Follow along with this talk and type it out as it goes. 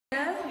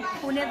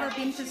who never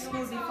been to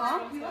school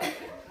before.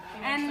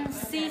 And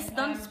she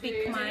don't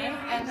speak Khmer,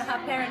 and her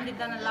parents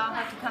didn't allow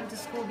her to come to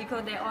school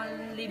because they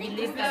only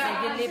believe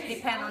that they believe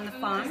depend on the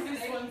farm.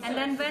 And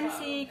then when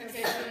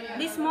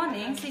this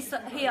morning she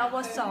hear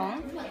our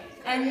song,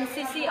 and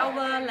she see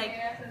our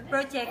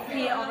project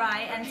here,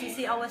 alright, and she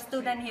see our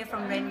student here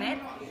from Red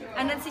Maids,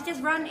 and then she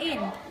just run in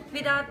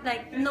without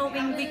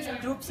knowing which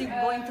group she's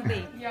going to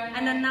be.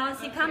 And then now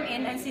she come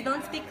in and she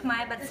don't speak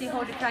Khmer, but she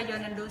hold the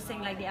crayon and do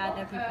sing like the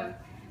other people.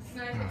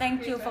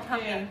 Thank you for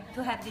coming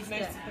to have this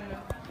day.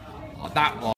 That was